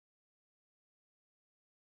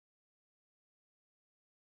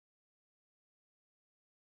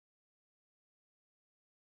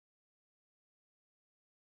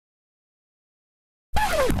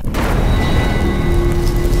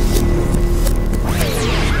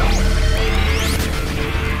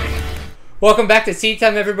Welcome back to Seat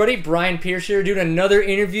Time, everybody. Brian Pierce here doing another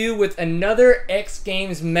interview with another X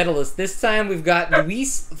Games medalist. This time we've got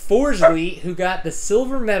Louise Forsley, who got the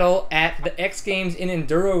silver medal at the X Games in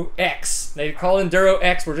Enduro X. They call it Enduro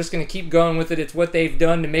X. We're just going to keep going with it. It's what they've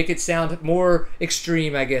done to make it sound more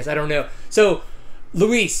extreme, I guess. I don't know. So,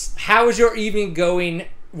 Louise, how is your evening going?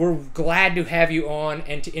 We're glad to have you on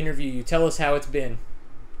and to interview you. Tell us how it's been.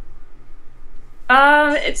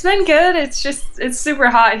 It's been good. It's super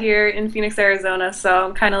hot here in Phoenix, Arizona, so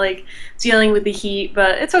I'm kind of like dealing with the heat,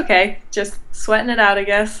 but it's okay. Just sweating it out, I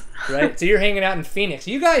guess. Right? So you're hanging out in Phoenix.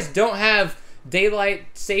 You guys don't have daylight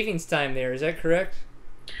savings time there, is that correct?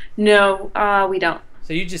 No, we don't.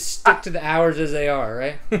 So you just stick to the hours as they are,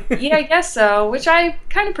 right? Yeah, I guess so, which I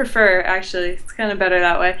kind of prefer, actually. It's kind of better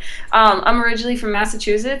that way. I'm originally from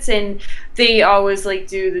Massachusetts, and they always like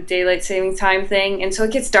do the daylight saving time thing, and so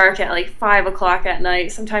it gets dark at like 5 o'clock at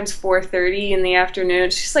night, sometimes 4:30 in the afternoon.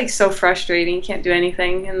 It's just like so frustrating. You can't do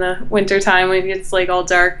anything in the winter time when it gets like all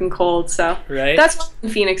dark and cold. So right. That's why I'm in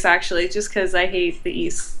Phoenix, actually, just because I hate the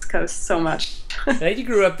East Coast so much. You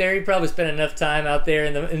grew up there. You probably spent enough time out there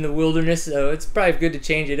in the wilderness, so it's probably good to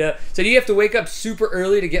change it up. So do you have to wake up super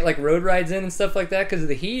early to get like road rides in and stuff like that because of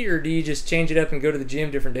the heat, or do you just change it up and go to the gym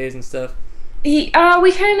different days and stuff? We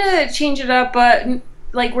kind of change it up, but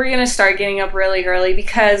like we're gonna start getting up really early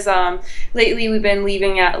because lately we've been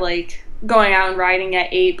leaving at like going out and riding at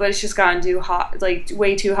 8, but it's just gotten too hot, like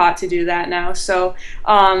way too hot to do that now. So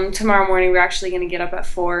tomorrow morning we're actually gonna get up at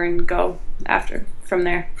 4 and go after from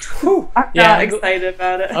there. Whew. I'm not excited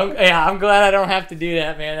about it. I'm glad I don't have to do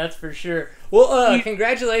that, man. That's for sure. Well,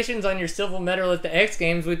 congratulations on your silver medal at the X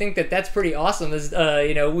Games. We think that that's pretty awesome. As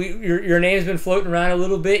you know, your name's been floating around a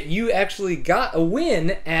little bit. You actually got a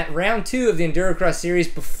win at round 2 of the Endurocross Series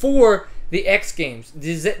before the X Games.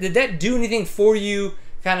 Did that do anything for you?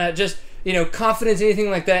 Kind of just confidence, anything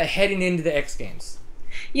like that, heading into the X Games?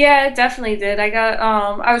 Yeah, it definitely did.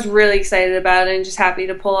 I was really excited about it and just happy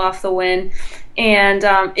to pull off the win. And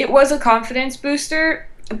it was a confidence booster,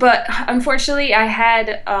 but unfortunately I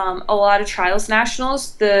had a lot of trials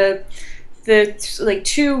nationals the like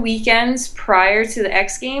 2 weekends prior to the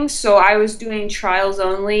X Games, so I was doing trials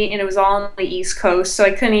only, and it was all on the East Coast, so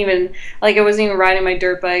I couldn't even, like, I wasn't even riding my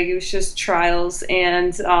dirt bike. It was just trials,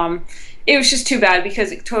 and it was just too bad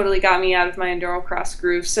because it totally got me out of my Endurocross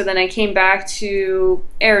groove. So then I came back to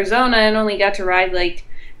Arizona and only got to ride like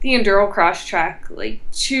the Endurocross track like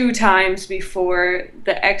 2 times before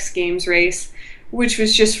the X Games race, which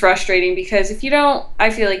was just frustrating because I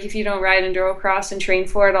feel like if you don't ride Endurocross and train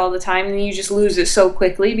for it all the time, then you just lose it so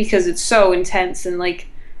quickly because it's so intense and like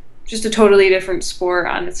just a totally different sport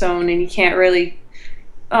on its own, and you can't really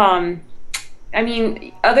I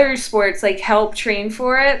mean, other sports like help train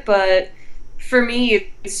for it, but for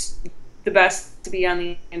me, it's the best to be on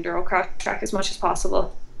the Endurocross track as much as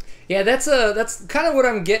possible. Yeah, that's kind of what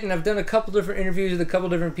I'm getting. I've done a couple different interviews with a couple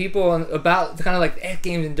different people about kind of like X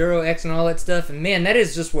Games, Enduro X, and all that stuff. And man, that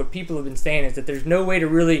is just what people have been saying, is that there's no way to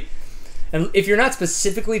really, and if you're not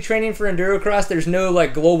specifically training for Endurocross, there's no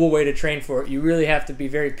like global way to train for it. You really have to be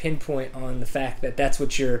very pinpoint on the fact that that's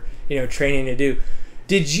what you're training to do.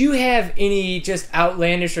 Did you have any just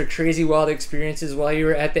outlandish or crazy wild experiences while you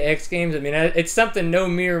were at the X Games? I mean, it's something no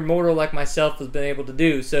mere mortal like myself has been able to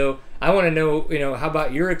do. So I want to know, how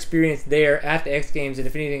about your experience there at the X Games, and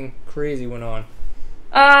if anything crazy went on?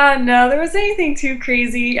 No, there wasn't anything too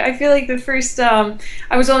crazy. I feel like the first, I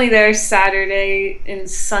was only there Saturday and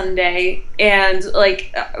Sunday, and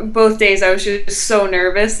like both days I was just so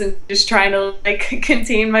nervous and just trying to like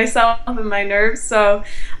contain myself and my nerves. So,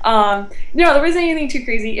 no, there wasn't anything too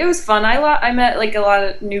crazy. It was fun. I met like a lot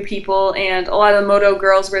of new people, and a lot of the moto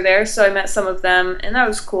girls were there, so I met some of them, and that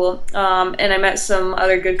was cool. And I met some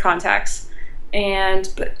other good contacts,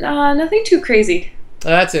 but nothing too crazy. Oh,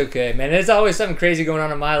 that's okay, man. There's always something crazy going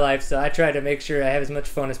on in my life, so I try to make sure I have as much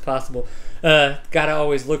fun as possible. Gotta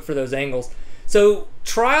always look for those angles. So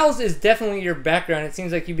trials is definitely your background. It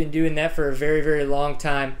seems like you've been doing that for a very, very long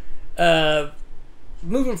time.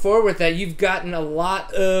 Moving forward with that, you've gotten a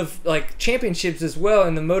lot of like championships as well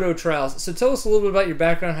in the moto trials. So tell us a little bit about your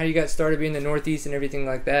background, how you got started being in the Northeast and everything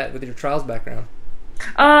like that with your trials background.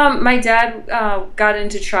 My dad got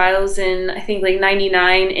into trials in I think like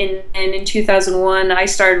 '99, and in 2001 I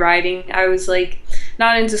started riding. I was like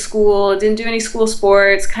not into school, didn't do any school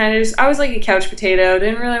sports, I was like a couch potato,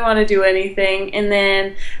 didn't really want to do anything. And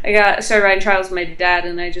then I started riding trials with my dad,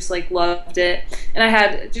 and I just like loved it, and I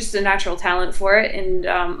had just a natural talent for it,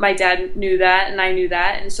 and my dad knew that and I knew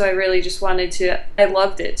that, and so I really just I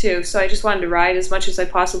loved it too, so I just wanted to ride as much as I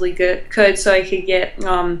possibly could so I could get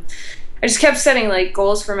I just kept setting like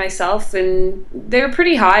goals for myself, and they were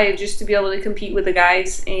pretty high, just to be able to compete with the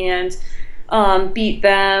guys and beat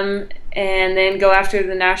them, and then go after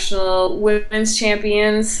the national women's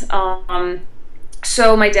champions.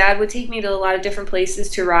 So my dad would take me to a lot of different places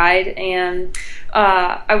to ride, and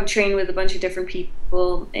I would train with a bunch of different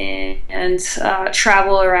people and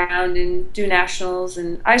travel around and do nationals.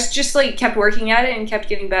 And I just like kept working at it and kept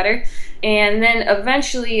getting better. And then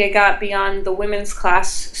eventually I got beyond the women's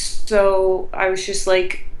class, so I was just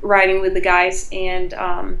like riding with the guys. And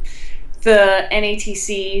the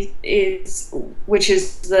NATC which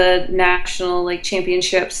is the national like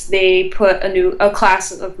championships, they put a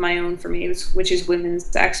class of my own for me, which is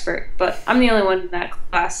women's expert, but I'm the only one in that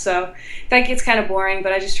class, so that gets kind of boring,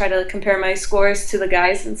 but I just try to compare my scores to the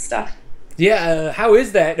guys and stuff. Yeah, how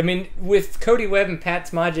is that? I mean, with Cody Webb and Pat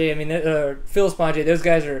Smaje, I mean, Phil Smaje, those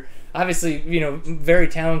guys are obviously, you know, very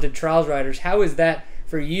talented trials riders. How is that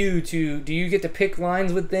for you to, do you get to pick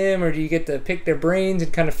lines with them, or do you get to pick their brains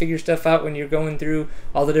and kind of figure stuff out when you're going through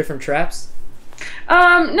all the different traps?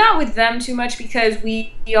 Not with them too much, because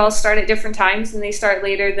we all start at different times and they start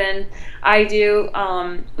later than I do.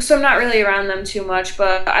 So I'm not really around them too much,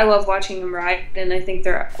 but I love watching them ride, and I think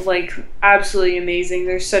they're like absolutely amazing.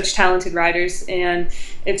 They're such talented riders, and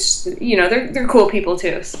it's, you know, they're cool people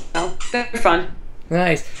too, so they're fun.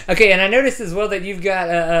 Nice. Okay, and I noticed as well that you've got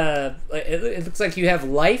it looks like you have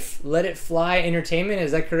Life Let It Fly Entertainment.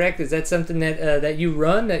 Is that correct? Is that something that that you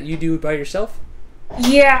run, that you do by yourself?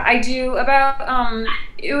 Yeah, I do. About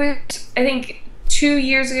it was, I think 2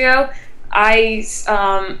 years ago. I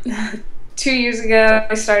 2 years ago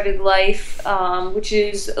I started Life, which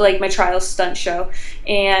is like my trial stunt show,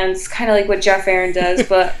 and it's kind of like what Jeff Aaron does.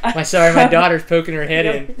 But my daughter's poking her head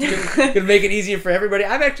in. Gonna make it easier for everybody.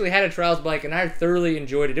 I've actually had a trials bike, and I thoroughly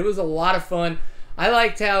enjoyed it. It was a lot of fun. I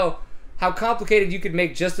liked how complicated you could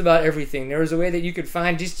make just about everything. There was a way that you could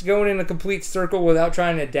find just going in a complete circle without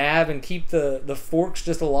trying to dab and keep the forks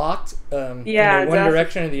just locked in one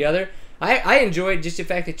direction or the other. I enjoyed just the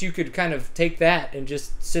fact that you could kind of take that and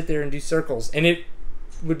just sit there and do circles, and it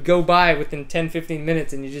would go by within 10-15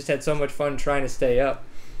 minutes, and you just had so much fun trying to stay up.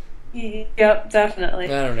 Yep, definitely.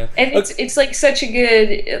 I don't know. And it's like such a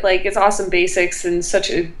good, like, it's awesome basics and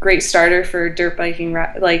such a great starter for dirt biking,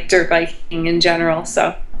 like dirt biking in general.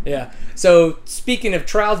 So yeah. So speaking of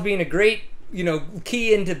trials being a great, you know,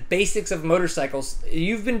 key into basics of motorcycles,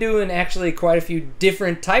 you've been doing actually quite a few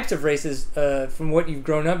different types of races from what you've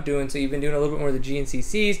grown up doing. So you've been doing a little bit more of the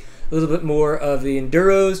GNCCs, a little bit more of the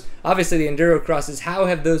Enduros, obviously the Endurocrosses. How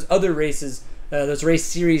have those other races, those race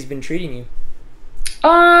series been treating you?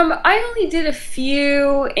 I only did a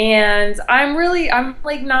few, and I'm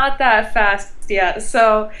like not that fast yet.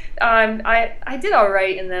 So I did all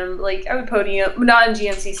right in them. Like I would podium, not in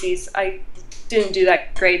GNCCs. I didn't do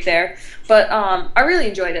that great there, but I really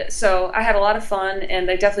enjoyed it. So I had a lot of fun, and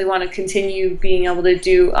I definitely want to continue being able to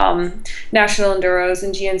do national enduros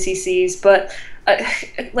and GNCCs. But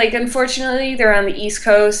like unfortunately, they're on the East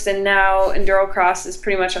Coast, and now Endurocross is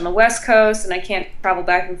pretty much on the West Coast, and I can't travel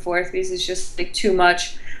back and forth because it's just like too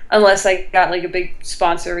much. Unless I got like a big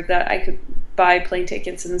sponsor that I could buy plane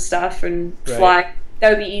tickets and stuff and fly, right. That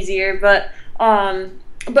would be easier. But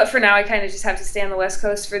for now, I kind of just have to stay on the West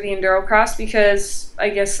Coast for the Endurocross, because I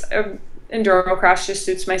guess Endurocross just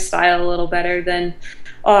suits my style a little better than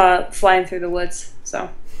flying through the woods. So.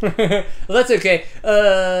 Well, that's okay.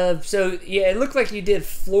 So yeah, it looked like you did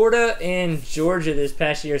Florida and Georgia this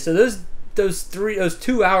past year. So those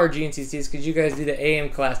 2-hour GNCCs, because you guys do the AM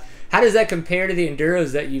class. How does that compare to the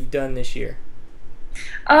enduros that you've done this year?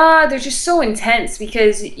 They're just so intense,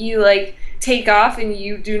 because you like take off and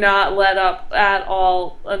you do not let up at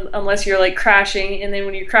all unless you're like crashing, and then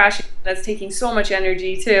when you're crashing, that's taking so much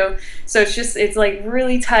energy too. So it's like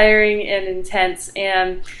really tiring and intense,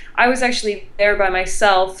 and I was actually there by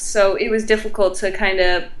myself, so it was difficult to kind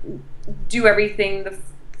of do everything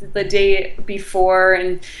the day before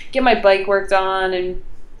and get my bike worked on and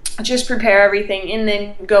just prepare everything, and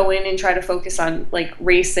then go in and try to focus on like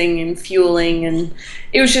racing and fueling. And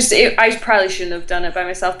it was just, I probably shouldn't have done it by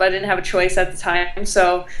myself, but I didn't have a choice at the time.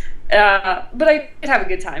 So but I did have a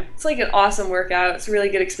good time. It's like an awesome workout. It's a really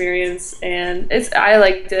good experience, and I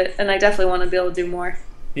liked it, and I definitely want to be able to do more.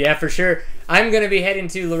 Yeah, for sure. I'm going to be heading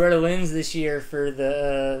to Loretta Lynn's this year for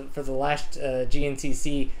the last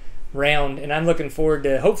GNCC round, and I'm looking forward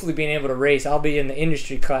to hopefully being able to race. I'll be in the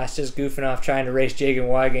industry class, just goofing off, trying to race Jagan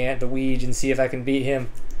Wygant, the Weege, and see if I can beat him.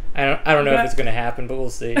 I don't know if it's going to happen, but we'll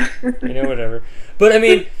see. Whatever. But I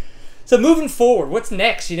mean, so moving forward, what's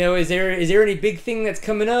next? Is there any big thing that's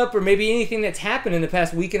coming up, or maybe anything that's happened in the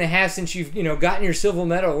past week and a half since you've gotten your silver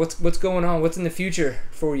medal? What's going on? What's in the future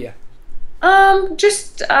for you? I'm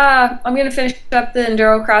gonna finish up the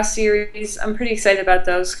Endurocross series. I'm pretty excited about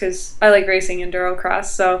those because I like racing Endurocross,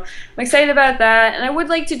 so I'm excited about that. And I would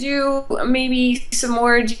like to do maybe some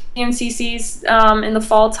more GNCCs in the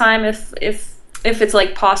fall time if it's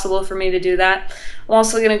like possible for me to do that. I'm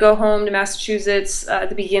also gonna go home to Massachusetts at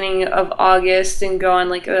the beginning of August and go on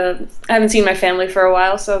like I haven't seen my family for a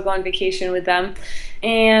while, so I'll go on vacation with them.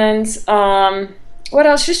 And what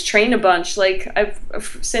else? Just train a bunch. Like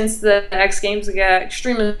since the X Games, I got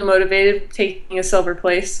extremely motivated taking a silver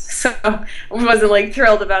place. So I wasn't like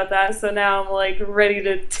thrilled about that. So now I'm like ready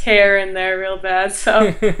to tear in there real bad.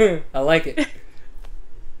 So I like it.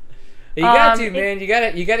 You got to, man. You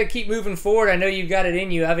got to keep moving forward. I know you've got it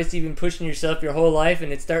in you. Obviously, you've been pushing yourself your whole life,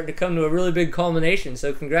 and it's starting to come to a really big culmination.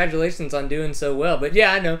 So congratulations on doing so well. But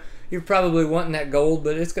yeah, I know you're probably wanting that gold,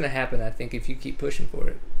 but it's going to happen, I think, if you keep pushing for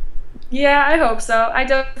it. Yeah, I hope so. I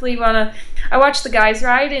definitely want to. I watch the guys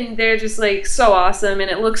ride, and they're just like so awesome, and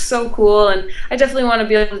it looks so cool. And I definitely want to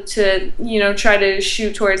be able to, try to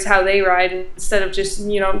shoot towards how they ride instead of just,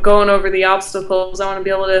 going over the obstacles. I want to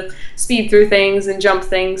be able to speed through things and jump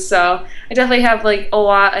things. So I definitely have like a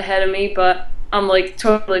lot ahead of me, but I'm like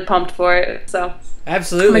totally pumped for it. So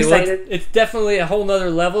absolutely, I'm excited. Well, it's definitely a whole nother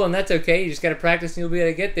level, and that's okay. You just got to practice, and you'll be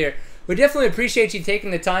able to get there. We definitely appreciate you taking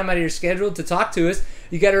the time out of your schedule to talk to us.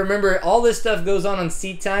 You got to remember, all this stuff goes on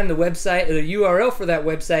Seat Time. The website, the URL for that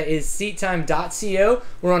website is seattime.co.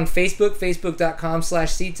 We're on Facebook,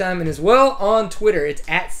 facebook.com/seattime, and as well on Twitter, it's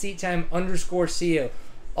 @seattime_co.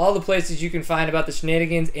 All the places you can find about the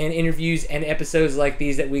shenanigans and interviews and episodes like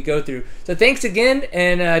these that we go through. So thanks again,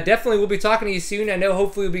 and definitely we'll be talking to you soon. I know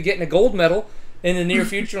hopefully we'll be getting a gold medal in the near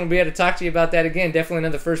future, and we'll be able to talk to you about that again. Definitely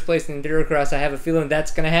another first place in Endurocross. I have a feeling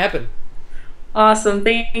that's going to happen. Awesome.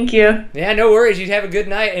 Thank you. Yeah, no worries. You have a good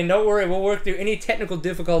night, and don't worry, we'll work through any technical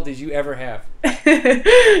difficulties you ever have.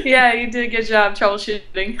 Yeah, you did a good job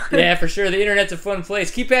troubleshooting. Yeah, for sure. The internet's a fun place.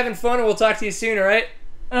 Keep having fun, and we'll talk to you soon, all right?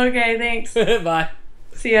 Okay, thanks. Bye.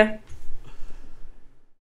 See ya.